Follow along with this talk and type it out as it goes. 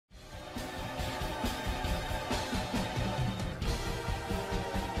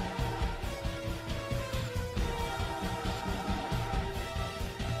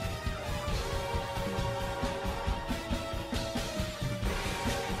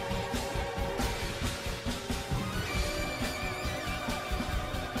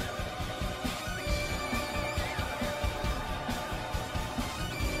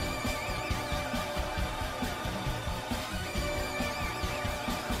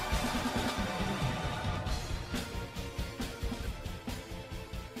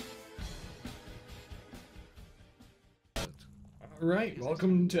Alright,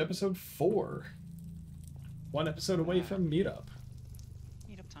 welcome to episode 4. One episode away from meetup.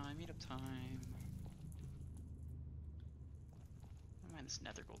 Meetup time, meetup time. I mind this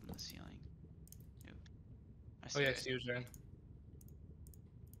nether gold in the ceiling. Ooh. Oh yeah, it's usually.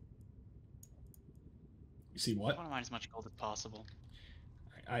 You see I what? want to mine as much gold as possible.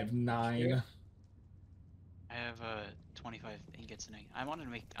 I have 9. Sure. I have 25 ingots and I wanted to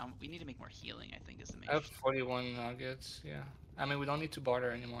make. We need to make more healing. I think is the main. I have 41 nuggets. Yeah. I mean, we don't need to barter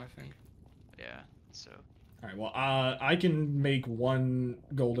anymore. I think. Yeah. So. Alright, well, I can make 1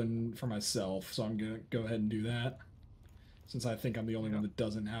 golden for myself, so I'm gonna go ahead and do that. Since I think I'm the only one that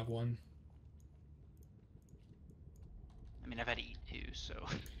doesn't have one. I mean, I've had to eat 2, so.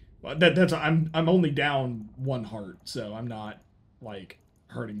 Well, that's I'm only down 1 heart, so I'm not like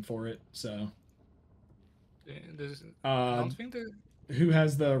hurting for it. So. I don't think that. Who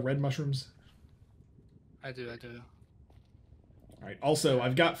has the red mushrooms? I do. All right. Also,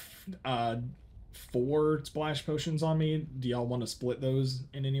 I've got 4 splash potions on me. Do y'all want to split those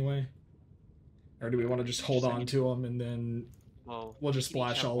in any way, or do we want to just hold on to them and then we'll just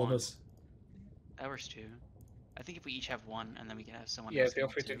splash all of us? That works too. I think if we each have 1, and then we can have someone. Yeah, feel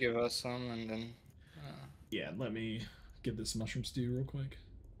free to give us some, and then. Yeah, let me get this mushroom stew real quick.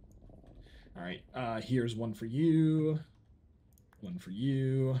 All right. Here's 1 for you. 1 for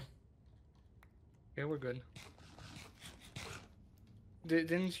you. Yeah, we're good.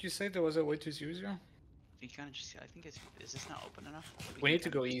 Didn't you say there was a way to 0-0? You kind of just. I think it's. Is this not open enough? We need to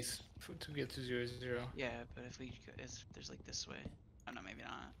go east to get to 0-0. Yeah, but if we, there's like this way. Oh no, maybe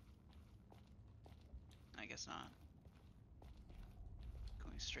not. I guess not.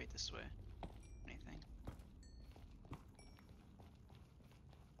 Going straight this way. Anything?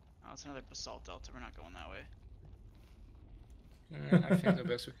 Oh, it's another basalt delta. We're not going that way. I think the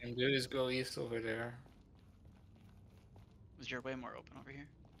best we can do is go east over there. Was your way more open over here?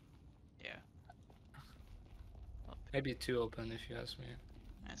 Yeah. Maybe too open if you ask me.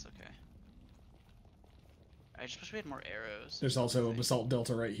 That's okay. I just wish we had more arrows. There's also a basalt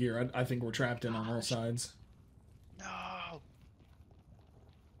delta right here. I think we're trapped in on all sides. No.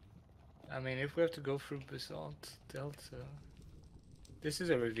 I mean, if we have to go through basalt delta, this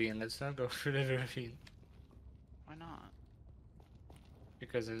is a ravine. Let's not go through the ravine. Why not?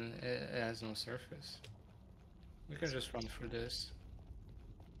 Because it has no surface. We can just run through this.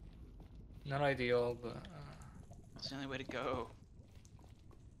 Not ideal, but that's the only way to go.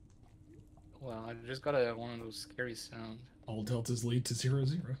 Well, I just got one of those scary sounds. All deltas lead to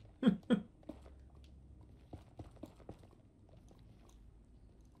 0-0.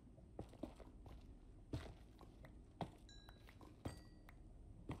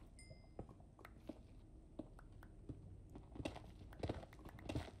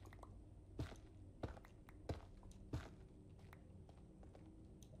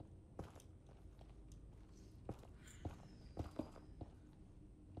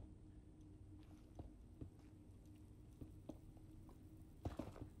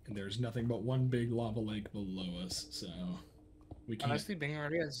 And there's nothing but 1 big lava lake below us, so we can't. Honestly, being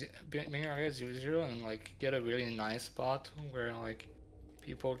already at 0-0 and like get a really nice spot where like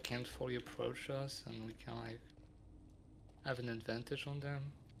people can't fully approach us and we can like have an advantage on them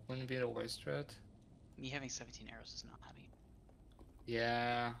wouldn't be the worst strat. Me having 17 arrows is not heavy.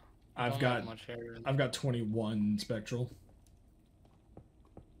 Yeah. I've got 21 spectral.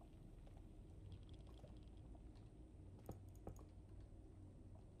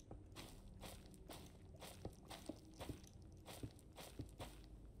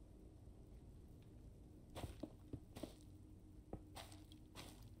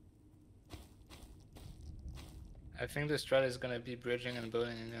 I think the strat is gonna be bridging and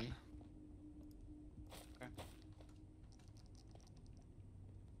building again. Okay.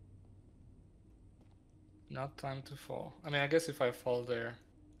 Not time to fall. I mean, I guess if I fall there,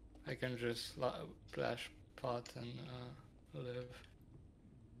 I can just flash pot and live.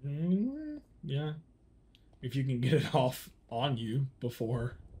 Yeah. If you can get it off on you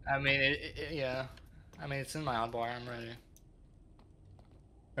before. I mean, yeah. I mean, it's in my hotbar. I'm ready.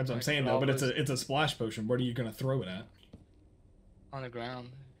 That's what I'm saying though, but it's a splash potion. What are you gonna throw it at? On the ground.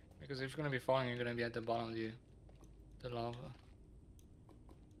 Because if you're gonna be falling, you're gonna be at the bottom of the lava.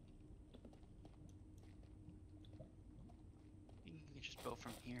 You can just build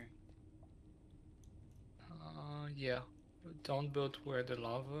from here. Yeah. Don't build where the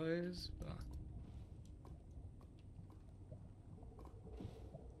lava is, but...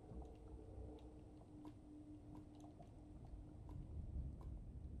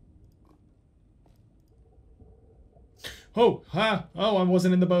 Oh, I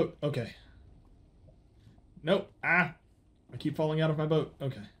wasn't in the boat. Okay. Nope. I keep falling out of my boat.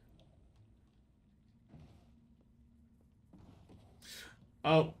 Okay.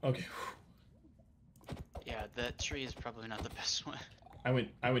 Oh, okay. Yeah, that tree is probably not the best one. I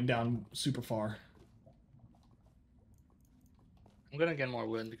went down super far. I'm gonna get more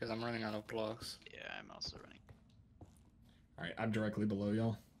wood because I'm running out of blocks. Yeah, I'm also running. All right, I'm directly below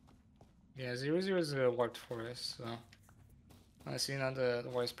y'all. Yeah, 0-0 is a warped forest, so I see not the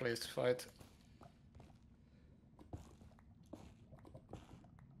worst place to fight.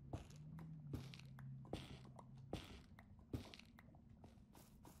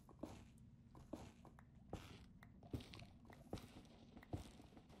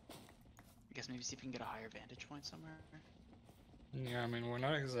 I guess maybe see if we can get a higher vantage point somewhere. Yeah, I mean, we're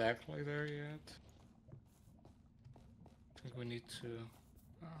not exactly there yet. I think we need to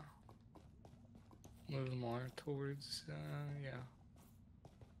move more towards, yeah.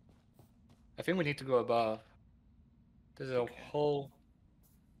 I think we need to go above. There's a Okay. whole...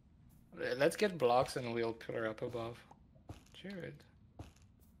 Let's get blocks and we'll pillar up above. Jared.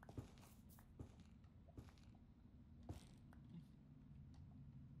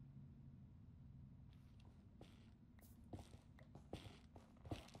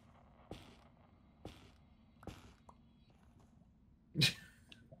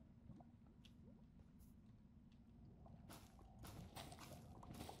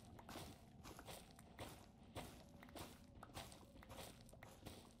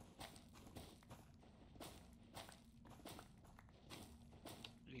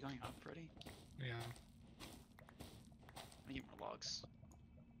 Are you going up, Brody? Yeah. I need more logs.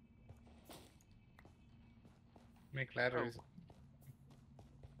 Make ladders.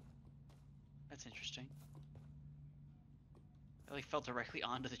 That's interesting. I like fell directly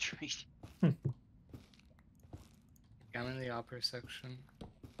onto the tree. I'm in the upper section.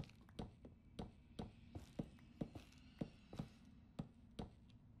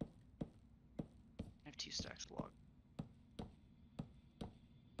 I have 2 stacks of log.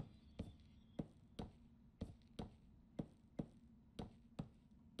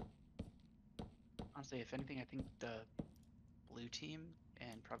 Honestly, if anything, I think the blue team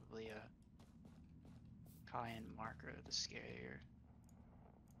and probably Kai and Mark are the scarier.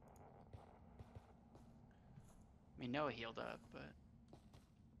 I mean, Noah healed up, but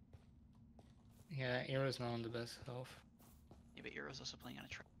Yeah, Ero's not on the best health. yeah, but Euro's also playing on a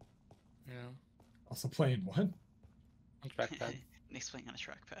track. Yeah. Also playing what? On trackpad. Nick's playing on a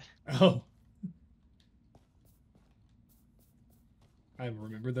trackpad. Oh. I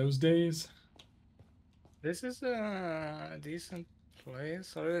remember those days. This is a decent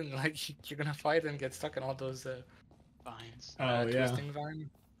place, other than like you're gonna fight and get stuck in all those Vines. Oh, yeah. twisting vine.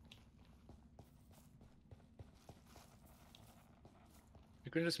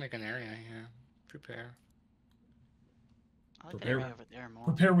 You can just make an area here. Prepare. I like Prepare- the area over there more.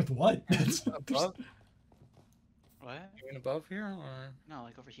 Prepare with what? Above? What? You mean above here or? No,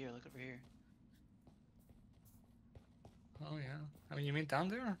 like over here. Look over here. Oh yeah. I mean, you mean down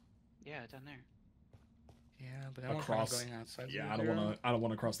there? Yeah, down there. Yeah, but then we're kind of Across. going outside. Yeah, I don't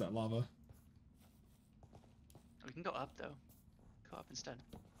wanna cross that lava. We can go up though. Go up instead.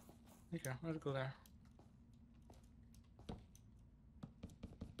 Okay, let's go there.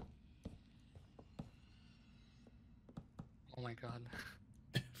 Oh my god.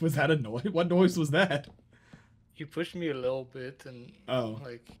 Was that a noise? What noise was that? You pushed me a little bit and Oh.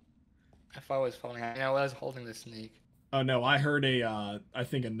 like if I was falling, I was holding the snake. Oh no, I heard I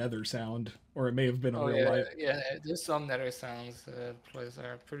think a nether sound, or it may have been a Oh real yeah, life. yeah. There's some nether sounds plays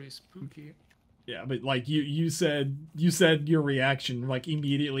are pretty spooky. Yeah, but like you said your reaction like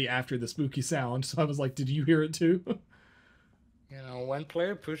immediately after the spooky sound, so I was like, did you hear it too? You know, when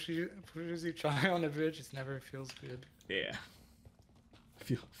player pushes each other on the bridge, it never feels good. Yeah.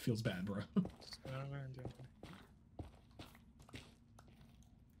 Feels bad, bro.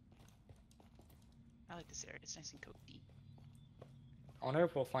 I like this area. It's nice and cozy. I wonder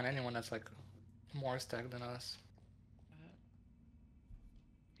if we'll find anyone that's like more stacked than us.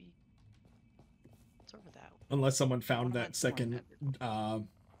 It's over that way. Unless someone found Wanna that add more second nether.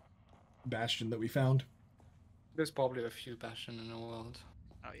 bastion that we found. There's probably a few bastion in the world.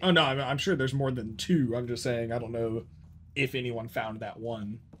 Oh, yeah. Oh no, I'm sure there's more than 2. I'm just saying I don't know if anyone found that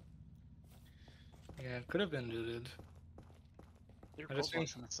one. Yeah, it could have been looted. There I are just gold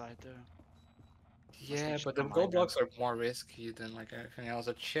think- blocks on the side though. Yeah, should but the combine gold them. blocks are more risky than like everything else.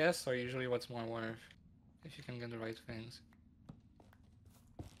 The chests are usually what's more worth if you can get the right things.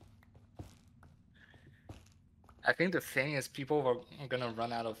 I think the thing is people are gonna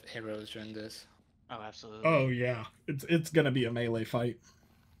run out of arrows during this. Oh, absolutely. Oh yeah, it's gonna be a melee fight.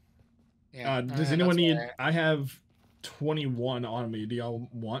 Yeah. Does anyone that's need? why- I have 21 on me. Do y'all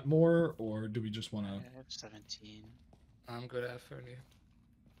want more, or do we just want to? I have 17. I'm good at 30.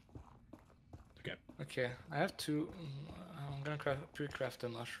 Okay. Okay, I have 2. I'm gonna pre-craft a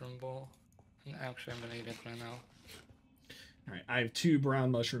mushroom bowl. And actually, I'm gonna eat it right now. All right, I have 2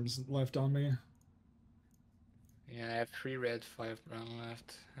 brown mushrooms left on me. Yeah, I have 3 red, 5 brown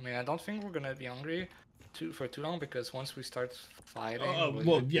left. I mean, I don't think we're gonna be hungry for too long, because once we start fighting,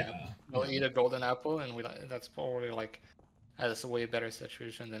 Well, yeah. we'll eat a golden apple, and that's probably like a way better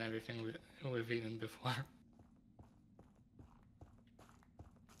situation than everything we've eaten before.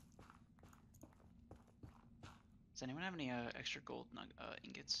 Does anyone have any extra gold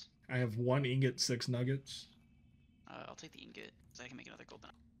ingots? I have 1 ingot, 6 nuggets. I'll take the ingot, so I can make another golden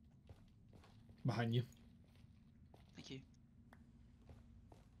apple. Behind you. Thank you.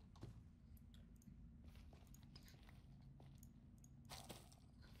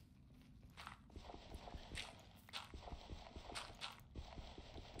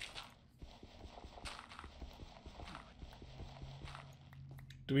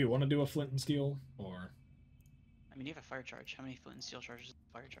 Do we want to do a flint and steel, or? I mean, you have a fire charge. How many flint and steel charges is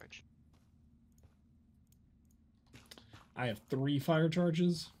a fire charge? I have 3 fire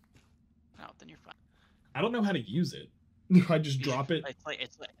charges. Oh, then you're fine. I don't know how to use it. I just drop it.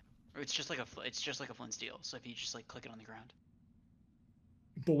 It's just like a flint and steel. So if you just like click it on the ground.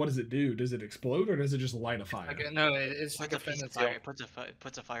 But what does it do? Does it explode, or does it just light a fire? Okay, no, it's like a flint and steel. It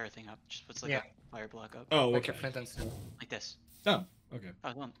puts a fire thing up. Just puts like a fire block up. Oh, like okay. a flint and steel. Like this. Oh, okay.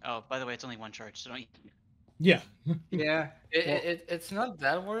 Oh, by the way, it's only 1 charge, so don't. Yeah. Yeah, it's not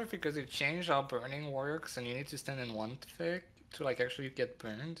that worth, because it changed how burning works, and you need to stand in one thick to like actually get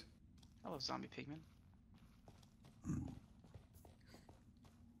burned. Hello, zombie pigman. On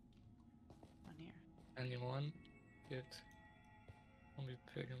here. Anyone get zombie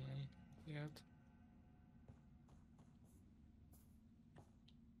pigman yet?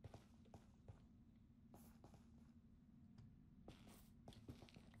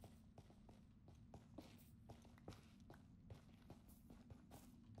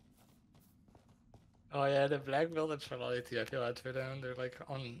 Oh yeah, the black velvet Charlotte, I feel bad for them. They're like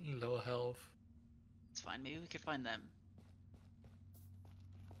on low health. It's fine. Maybe we could find them.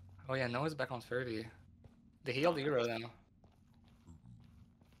 Oh yeah, Noah's back on 30. They healed Hero then.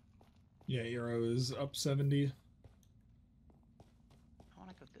 Yeah, Eero is up 70. I want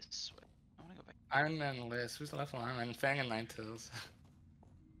to go this way. I want to go back. Iron Man list. Who's left on Iron Man? Fang and Ninetales.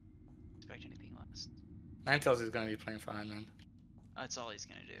 Expect anything less. Ninetales is gonna be playing for Iron Man. That's all he's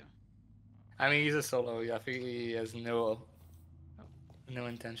gonna do. I mean, he's a solo. I think he has no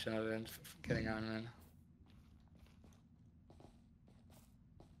intention of getting Iron Man.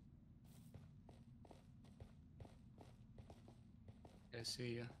 I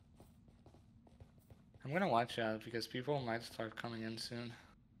see you. I'm gonna watch out, because people might start coming in soon.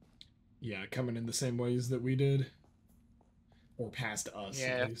 Yeah, coming in the same ways that we did. Or past us,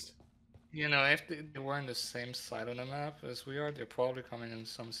 at least. You know, if they were on the same side of the map as we are, they're probably coming in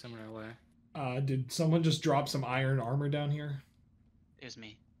some similar way. Did someone just drop some iron armor down here? It was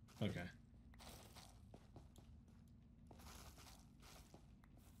me. Okay.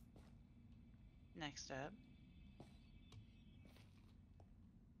 Next step.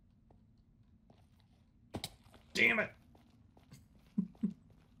 Damn it!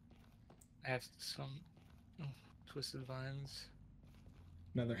 I have some twisted vines.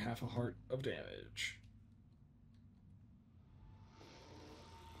 Another half a heart of damage.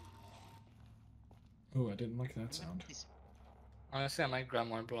 Oh, I didn't like that sound. Honestly, I might grab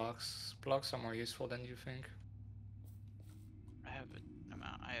more blocks. Blocks are more useful than you think. I have an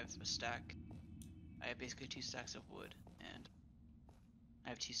amount. I have a stack. I have basically 2 stacks of wood, and I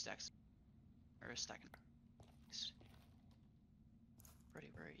have 2 stacks, or a stack. Brody,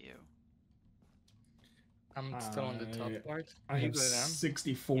 where are you? I'm still on the top part. I have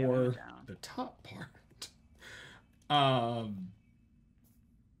 64. The top part. I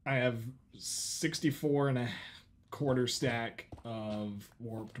have 64 and a quarter stack of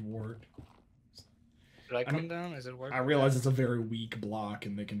warped wart. Did I come down? Is it working? I realize it's a very weak block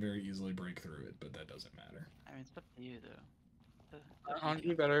and they can very easily break through it, but that doesn't matter. I mean, it's up to you, though. Aren't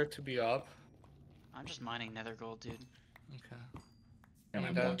you better to be up? I'm just mining nether gold, dude. Okay. And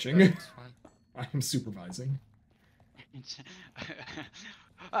I'm watching. That's fine. I'm supervising.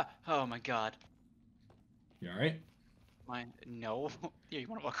 Oh my god. You alright? No. Yeah, you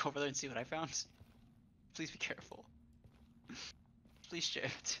want to walk over there and see what I found? Please be careful. Please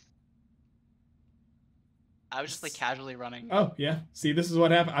shift. I was just like casually running. Oh, yeah. See, this is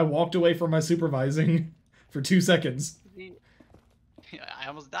what happened. I walked away from my supervising for 2 seconds. I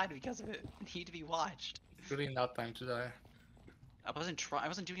almost died because of it. Need to be watched. really not time to die. I wasn't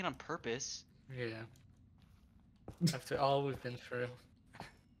doing it on purpose. Yeah. After all we've been through.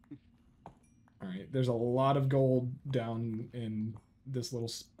 All right, there's a lot of gold down in this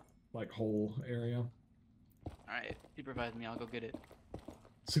little like hole area. All right, supervise me. I'll go get it.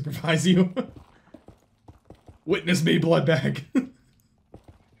 Supervise you. Witness me, blood bag.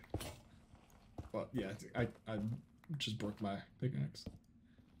 Well, yeah, I just broke my pickaxe.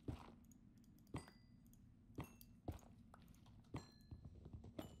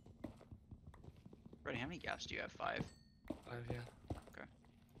 Brody, how many gaps do you have? 5? 5, yeah. Okay.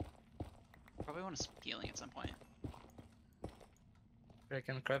 Probably want to stop healing at some point. I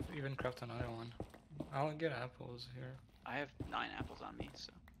can even craft another one. I'll get apples here. I have 9 apples on me,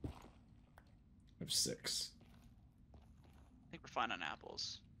 so I I have 6. think we're fine on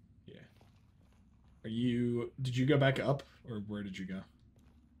apples. Yeah. Did you go back up, or where did you go?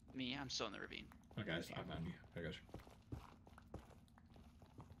 Me, I'm still in the ravine. Okay, I found you. I got you.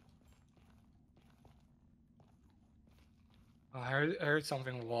 Oh, I heard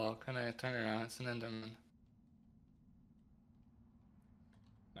something walk, and I turned around. It's an enderman.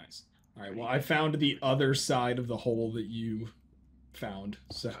 Nice. All right. Well, I found the other side of the hole that you found,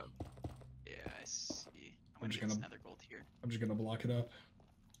 so Yeah, I see. I'm I'm just gonna get gonna- another gold here. I'm just gonna block it up.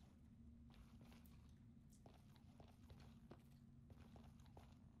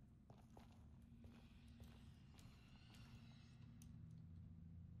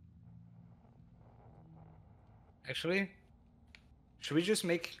 Actually, should we just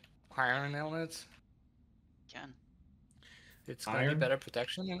make iron helmets? Can. It's gonna Iron? be better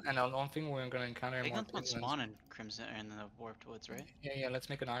protection, and I don't think we're gonna encounter They more don't penguins. spawn in Crimson in the Warped Woods, right? Yeah, let's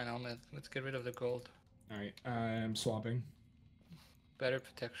make an iron helmet. Let's get rid of the gold. All right. I'm swapping. Better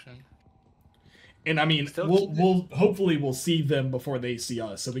protection. And I mean, Still we'll keep we'll hopefully we'll see them before they see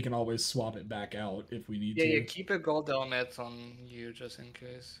us, so we can always swap it back out if we need Yeah, to. yeah, keep a gold helmet on you just in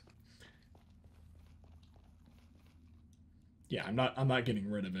case. Yeah, I'm not getting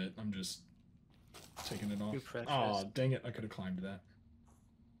rid of it. I'm just taking it off. Too precious. Oh, dang it! I could have climbed that.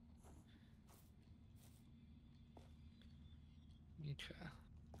 Okay,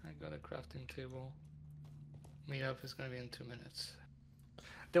 I got a crafting table. Meetup is gonna be in 2 minutes.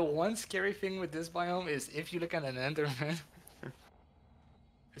 The one scary thing with this biome is if you look at an enderman,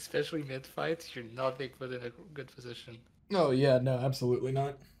 especially mid-fight, you're not being put in a good position. Oh yeah, no, absolutely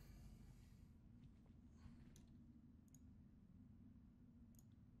not.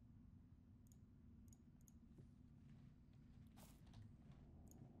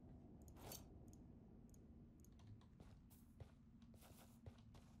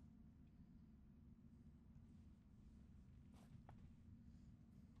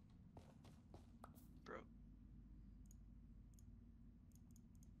 Bro.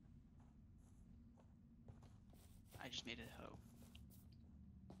 I just made it a hoe.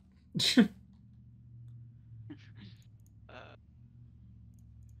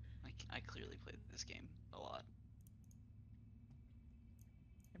 I clearly played this game a lot.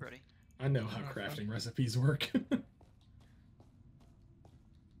 Hey, Brody. I know how crafting recipes work.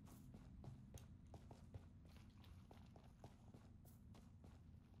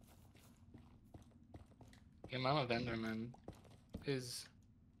 The amount of enderman is,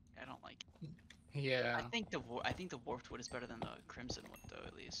 I don't like it. yeah. I think the Warped Wood is better than the Crimson Wood, though,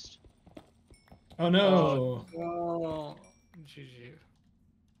 at least. Oh no! Oh, GG.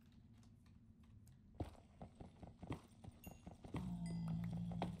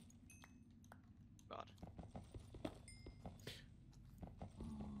 God.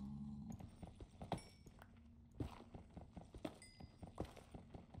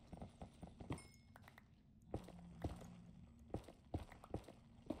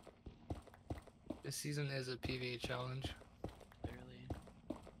 This season is a PvE challenge. Barely.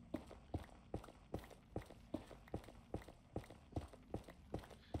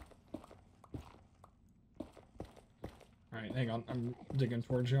 All right, hang on. I'm digging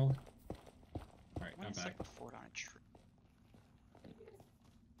towards y'all. All right, I I'm want to back. set a fort on a tree.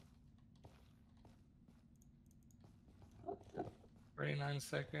 39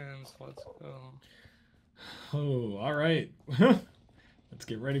 seconds, let's go. Oh, all right. Let's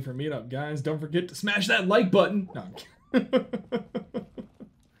get ready for meetup, guys. Don't forget to smash that like button. No, I'm kidding.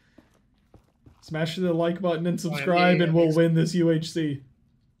 Smash the like button and subscribe, yeah, and we'll makes- win this UHC.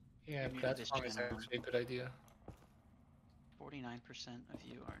 Yeah, Maybe this platform is channel. actually a good idea. 49% of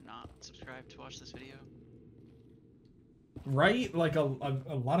you are not subscribed to watch this video. Right? Like a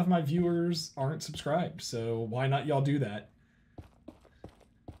lot of my viewers aren't subscribed, so why not y'all do that?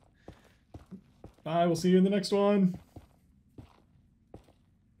 Bye. We'll see you in the next one.